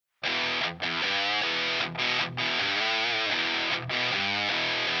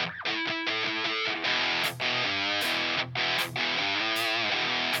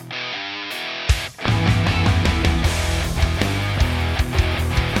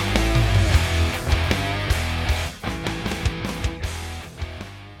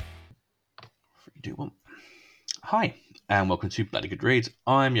Hi, and welcome to Bloody Good Reads.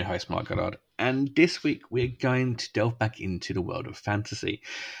 I'm your host, Mark Goddard, and this week we're going to delve back into the world of fantasy.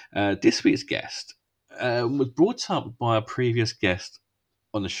 This week's guest was brought up by a previous guest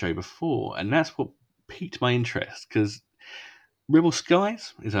on the show before, and that's what piqued my interest, because Rebel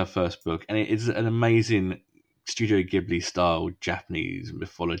Skies is our first book, and it is an amazing Studio Ghibli-style Japanese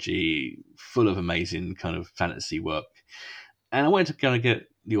mythology, full of amazing kind of fantasy work. And I wanted to kind of get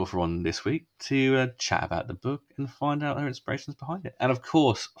the author on this week to chat about the book and find out her inspirations behind it. And of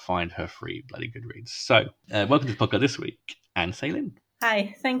course, find her free Bloody Good Reads. So, welcome to the podcast this week, Anne Salin.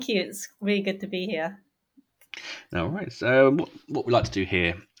 Hi, thank you. It's really good to be here. All right. So, what we like to do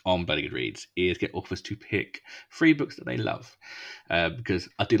here on Bloody Good Reads is get authors to pick 3 books that they love, because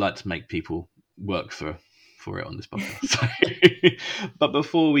I do like to make people work for it on this podcast. But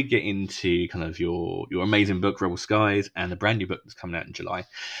before we get into kind of your amazing book, Rebel Skies, and the brand new book that's coming out in July,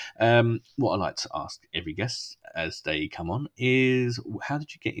 what I like to ask every guest as they come on is, how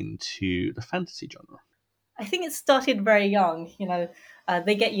did you get into the fantasy genre? I think it started very young.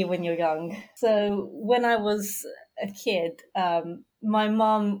 They get you when you're young. So when I was a kid, my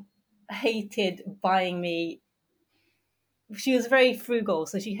mom hated buying me. She was very frugal,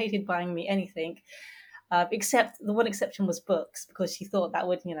 so she hated buying me anything. Except the one exception was books, because she thought that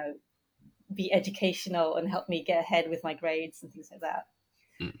would, be educational and help me get ahead with my grades and things like that.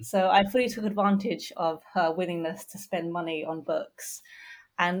 So I fully took advantage of her willingness to spend money on books.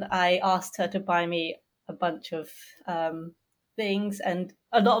 And I asked her to buy me a bunch of things, and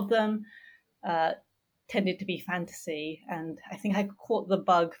a lot of them tended to be fantasy. And I think I caught the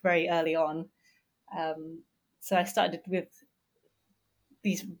bug very early on. So I started with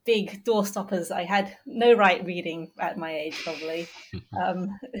these big doorstoppers. I had no right reading at my age, probably.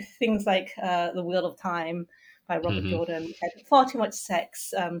 Things like The Wheel of Time by Robert Jordan had far too much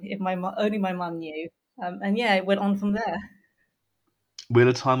sex. If only my mum knew. And yeah, it went on from there. Wheel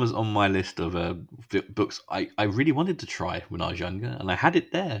of Time was on my list of books I really wanted to try when I was younger, and I had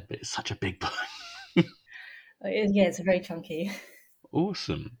it there, but it's such a big book. Yeah, it's very chunky.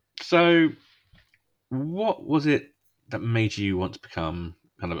 Awesome. So, what was it that made you want to become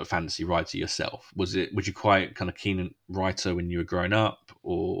kind of a fantasy writer yourself? Was you quite kind of keen writer when you were growing up,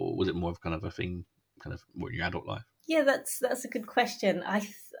 or was it more of kind of a thing, kind of more in your adult life? Yeah, that's a good question.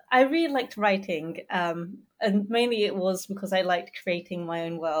 I really liked writing, and mainly it was because I liked creating my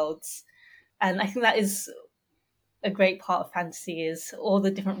own worlds, and I think that is a great part of fantasy, is all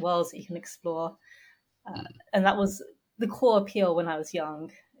the different worlds that you can explore, and that was the core appeal when I was young.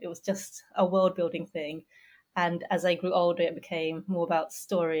 It was just a world building thing. And as I grew older, it became more about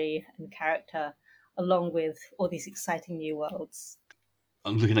story and character, along with all these exciting new worlds.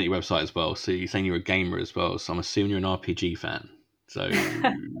 I'm looking at your website as well. So you're saying you're a gamer as well. So I'm assuming you're an RPG fan. So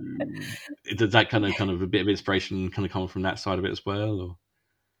does that kind of a bit of inspiration kind of come from that side of it as well? Or?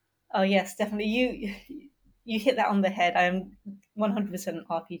 Oh yes, definitely. You hit that on the head. I'm 100% an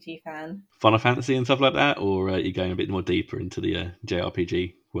RPG fan. Final Fantasy and stuff like that, or are you going a bit more deeper into the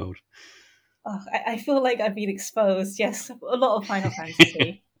JRPG world? Oh, I feel like I've been exposed. Yes, a lot of Final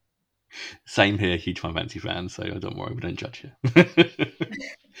Fantasy. Same here, huge Final Fantasy fan, so don't worry, we don't judge you.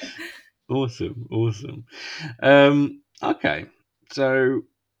 Awesome. Okay, so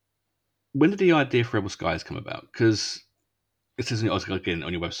when did the idea for Rebel Skies come about? Because it says again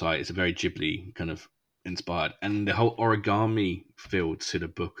on your website, it's a very Ghibli kind of inspired, and the whole origami feel to the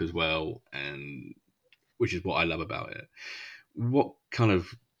book as well, and which is what I love about it.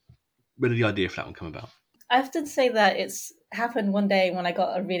 Where did the idea for that one come about? I often say that it's happened one day when I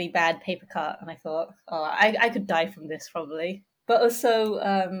got a really bad paper cut, and I thought, oh, I could die from this probably. But also,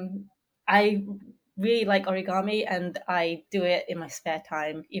 I really like origami, and I do it in my spare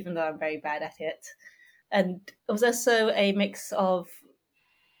time, even though I'm very bad at it. And it was also a mix of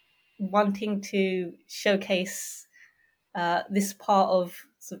wanting to showcase this part of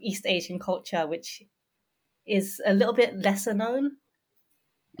sort of East Asian culture, which is a little bit lesser known,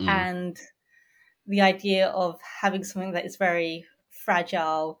 and the idea of having something that is very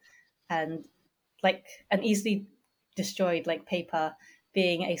fragile and easily destroyed, like paper,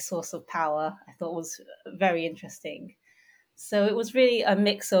 being a source of power, I thought was very interesting. So it was really a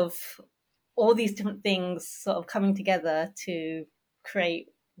mix of all these different things sort of coming together to create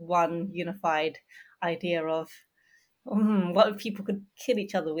one unified idea of what if people could kill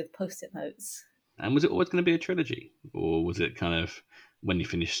each other with Post-it notes. And was it always going to be a trilogy, or was it kind of when you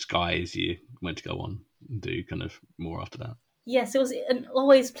finished Skies, you went to go on and do kind of more after that? Yes, it was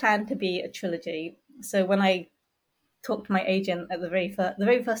always planned to be a trilogy. So when I talked to my agent at the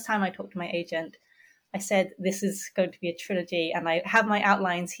very first time I talked to my agent, I said this is going to be a trilogy, and I have my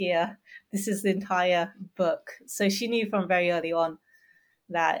outlines here. This is the entire book. So she knew from very early on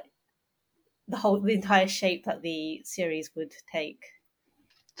that the entire shape that the series would take.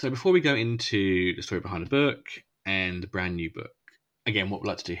 So before we go into the story behind the book and the brand new book, again, what we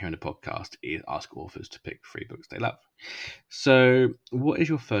like to do here in the podcast is ask authors to pick 3 books they love. So what is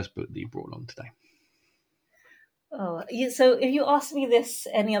your first book that you brought along today? Oh, so if you ask me this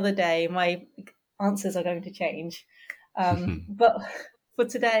any other day, my answers are going to change. But for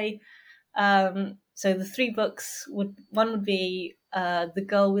today, so the 3 books one would be The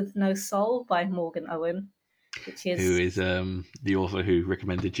Girl with No Soul by Morgan Owen, who is the author who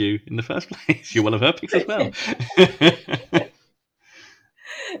recommended you in the first place. You're one of her picks as well.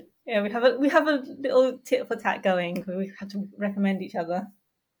 Yeah, we have a little tit for tat going. We have to recommend each other.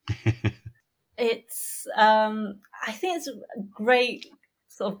 It's I think it's a great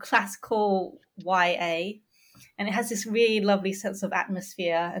sort of classical YA, and it has this really lovely sense of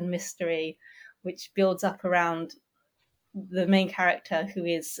atmosphere and mystery, which builds up around the main character, who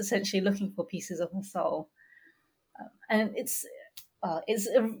is essentially looking for pieces of her soul. And it's a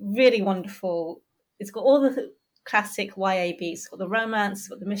really wonderful. It's got all the classic YA beats. It's got the romance, it's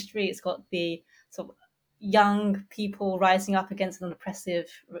got the mystery, it's got the sort of young people rising up against an oppressive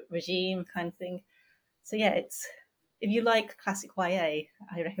regime kind of thing. So yeah, it's, if you like classic YA,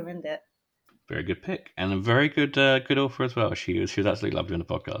 I recommend it. Very good pick, and a very good good author as well. She was absolutely lovely on the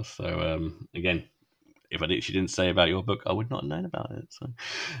podcast. So again, if she didn't say about your book, I would not have known about it.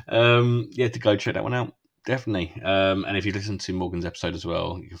 So yeah, to go check that one out, definitely. And if you listen to Morgan's episode as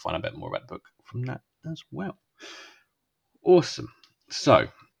well, you can find out a bit more about the book from that as well. Awesome. So,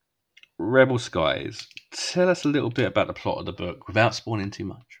 Rebel Skies, tell us a little bit about the plot of the book without spoiling too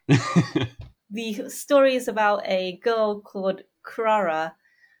much. The story is about a girl called Kurara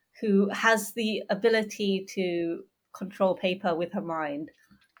who has the ability to control paper with her mind.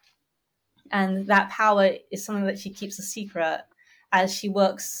 And that power is something that she keeps a secret as she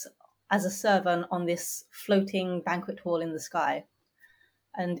works as a servant on this floating banquet hall in the sky.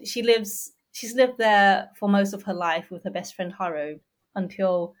 And she's lived there for most of her life with her best friend Haru,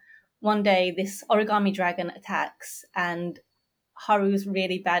 until one day this origami dragon attacks and Haru's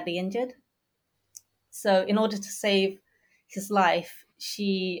really badly injured. So in order to save his life,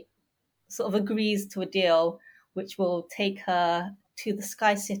 she sort of agrees to a deal which will take her to the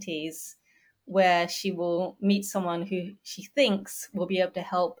Sky Cities, where she will meet someone who she thinks will be able to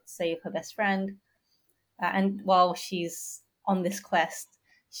help save her best friend. And while she's on this quest,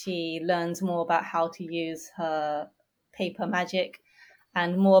 she learns more about how to use her paper magic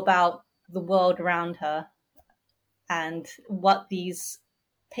and more about the world around her and what these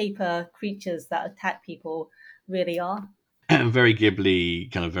paper creatures that attack people really are. Very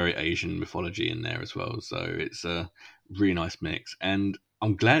Ghibli, kind of very Asian mythology in there as well. So it's a really nice mix. And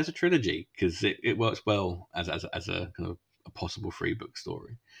I'm glad it's a trilogy because it works well as a kind of a possible 3-book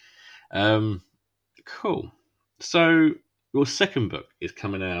story. Cool. So your second book is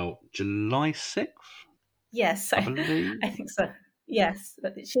coming out July 6th? Yes, I think so. Yes,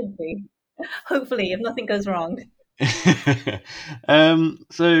 it should be. Hopefully, if nothing goes wrong.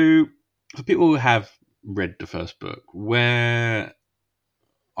 So for people who have read the first book, where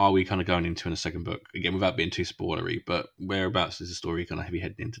are we kind of going into in the second book? Again, without being too spoilery, but whereabouts is the story kind of heavy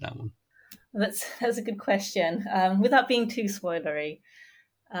heading into that one? That's a good question. Without being too spoilery,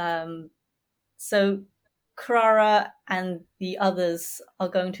 so Kurara and the others are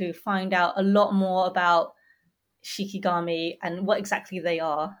going to find out a lot more about Shikigami and what exactly they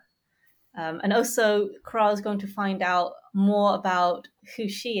are. And also, Kurara is going to find out more about who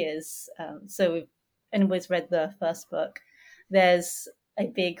she is. So if anybody's read the first book, there's a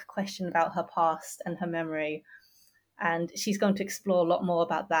big question about her past and her memory. And she's going to explore a lot more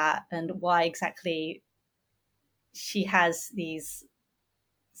about that and why exactly she has these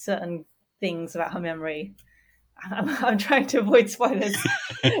certain things about her memory. I'm trying to avoid spoilers,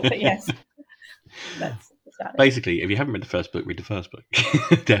 but yes. That's basically, if you haven't read the first book, read the first book.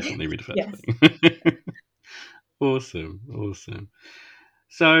 Definitely read the first book. Awesome.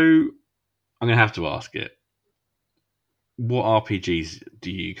 So I'm going to have to ask it. What RPGs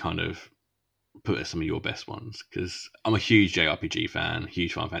do you kind of put as some of your best ones? Because I'm a huge JRPG fan,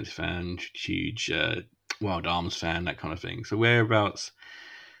 huge Final Fantasy fan, huge Wild Arms fan, that kind of thing. So whereabouts,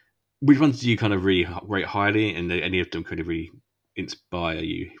 which ones do you kind of really rate highly, and any of them could really inspire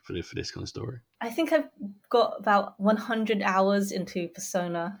you for this kind of story? I think I've got about 100 hours into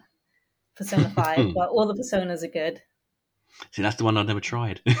Persona 5, but all the Personas are good. See, that's the one I've never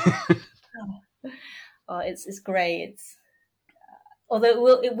tried. Oh, it's great. It's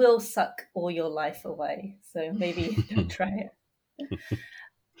Although it will suck all your life away, so maybe don't try it.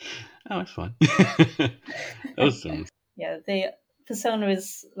 Oh, that's fine. Awesome. Yeah, the Persona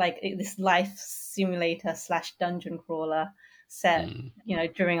is like this life simulator slash dungeon crawler set,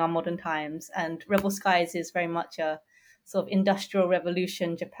 Mm, during our modern times, and Rebel Skies is very much a sort of industrial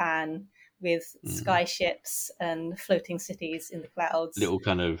revolution Japan with mm. skyships and floating cities in the clouds. Little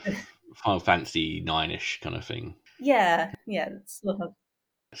kind of Final Fantasy 9-ish kind of thing. Yeah, it's sort of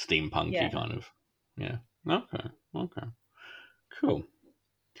Steampunky yeah. kind of. Yeah. Okay. Cool.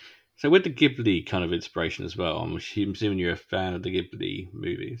 So with the Ghibli kind of inspiration as well, I'm assuming you're a fan of the Ghibli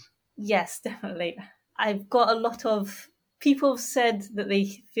movies. Yes, definitely. I've got a lot of people have said that they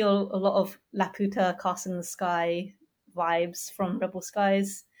feel a lot of Laputa, Castle in the Sky vibes from Rebel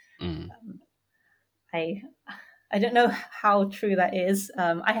Skies. Mm. I I don't know how true that is.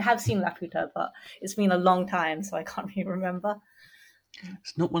 I have seen Laputa, but it's been a long time, so I can't really remember.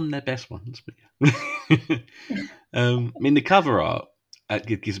 It's not one of their best ones, but yeah. I mean, the cover art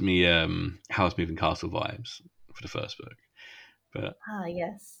gives me Howl's Moving Castle vibes for the first book, but Ah,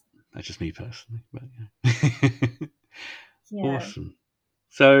 yes. that's just me personally. But yeah. Yeah. Awesome.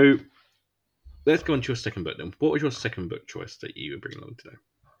 So let's go on to your second book then. What was your second book choice that you were bringing along today?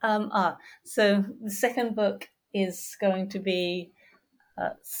 So the second book is going to be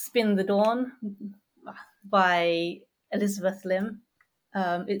Spin the Dawn by Elizabeth Lim.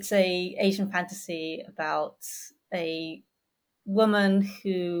 It's a Asian fantasy about a woman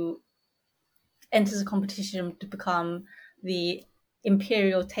who enters a competition to become the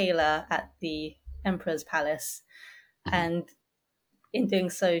imperial tailor at the emperor's palace, Mhm. and in doing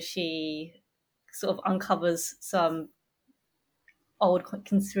so, she sort of uncovers some old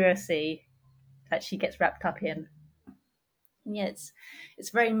conspiracy that she gets wrapped up in. And yeah, it's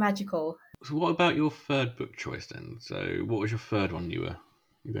very magical. So what about your third book choice then? So what was your third one you were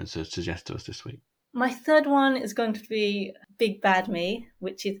going to suggest to us this week? My third one is going to be Big Bad Me,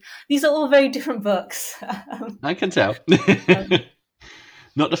 which is these are all very different books. I can tell. Um,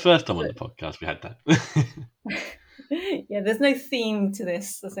 Not the first time on the podcast we had that. yeah, there's no theme to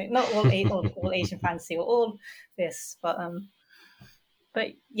this. There's not all Asian fantasy or all this, but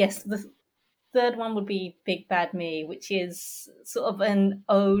yes, the third one would be Big Bad Me, which is sort of an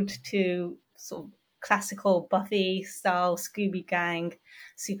ode to sort of classical Buffy style Scooby Gang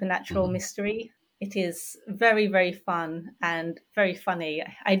supernatural Mhm. mystery. It is very, very fun and very funny.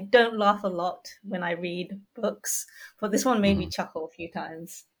 I don't laugh a lot when I read books, but this one made me Mhm. chuckle a few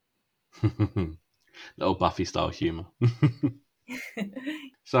times. Little Buffy style humour.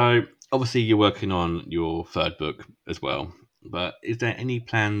 So obviously you're working on your third book as well. But is there any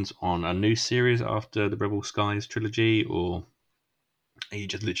plans on a new series after the Rebel Skies trilogy, or are you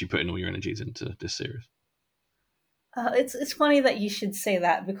just literally putting all your energies into this series? It's funny that you should say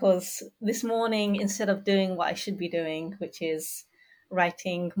that because this morning, instead of doing what I should be doing, which is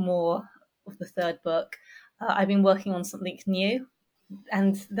writing more of the third book, I've been working on something new,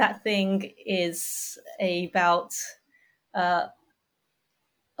 and that thing is about uh,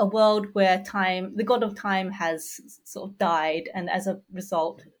 a world where time, the god of time, has sort of died, and as a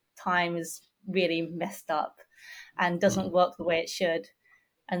result, time is really messed up and doesn't Mm. work the way it should.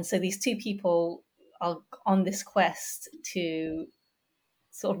 And so these two people are on this quest to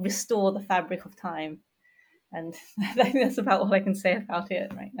sort of restore the fabric of time. And I think that's about all I can say about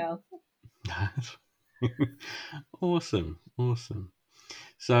it right now. Awesome.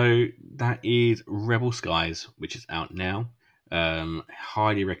 So that is Rebel Skies, which is out now.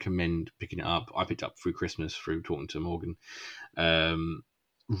 Highly recommend picking it up. I picked it up through Christmas through talking to Morgan. Um,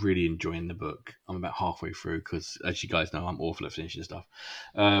 really enjoying the book. I'm about halfway through because, as you guys know, I'm awful at finishing stuff.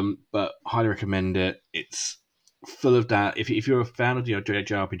 But highly recommend it. It's full of that. If you're a fan of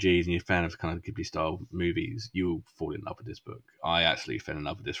JRPGs and you're a fan of kind of Ghibli style movies, you'll fall in love with this book. I actually fell in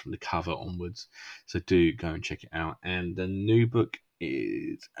love with this from the cover onwards. So do go and check it out. And the new book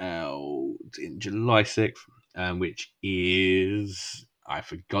is out in July 6th, which is, I've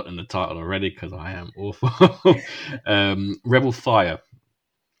forgotten the title already because I am awful. Rebel Fire,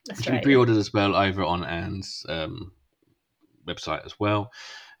 That's which can be right. pre-ordered as well over on Anne's website as well.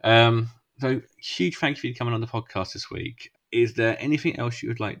 So huge thank you for coming on the podcast this week. Is there anything else you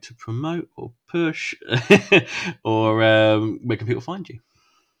would like to promote or push, or where can people find you?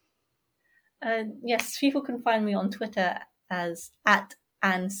 Yes, people can find me on Twitter as at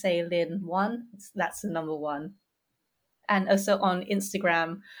AnneSaylin1. That's the number one. And also on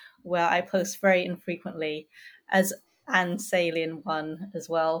Instagram, where I post very infrequently as AnneSaylin1 as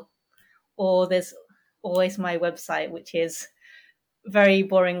well. Or there's always my website, which is very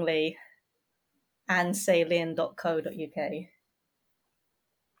boringly annesaylin.co.uk.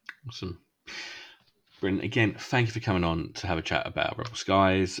 Awesome. Brilliant. Again, thank you for coming on to have a chat about Rebel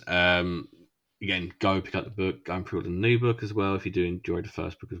Skies. Again, go pick up the book, go and pre-order the new book as well if you do enjoy the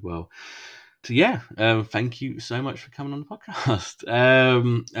first book as well. So yeah, thank you so much for coming on the podcast.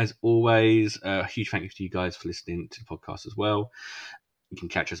 As always, a huge thank you to you guys for listening to the podcast as well. You can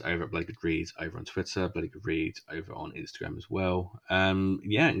catch us over at Bloody Good Reads over on Twitter, Bloody Good Reads over on Instagram as well.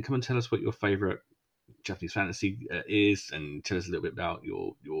 Yeah, and come and tell us what your favourite Japanese fantasy is, and tell us a little bit about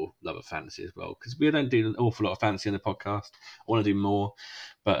your love of fantasy as well, because we don't do an awful lot of fantasy on the podcast. I want to do more,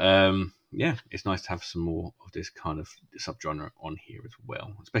 but yeah, it's nice to have some more of this kind of subgenre on here as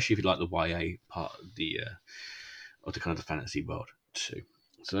well, especially if you like the YA part of the kind of the fantasy world too.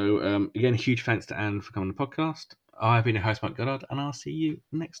 So again, huge thanks to Anne for coming on the podcast. I've been your host, Mike Goddard, and I'll see you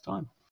next time.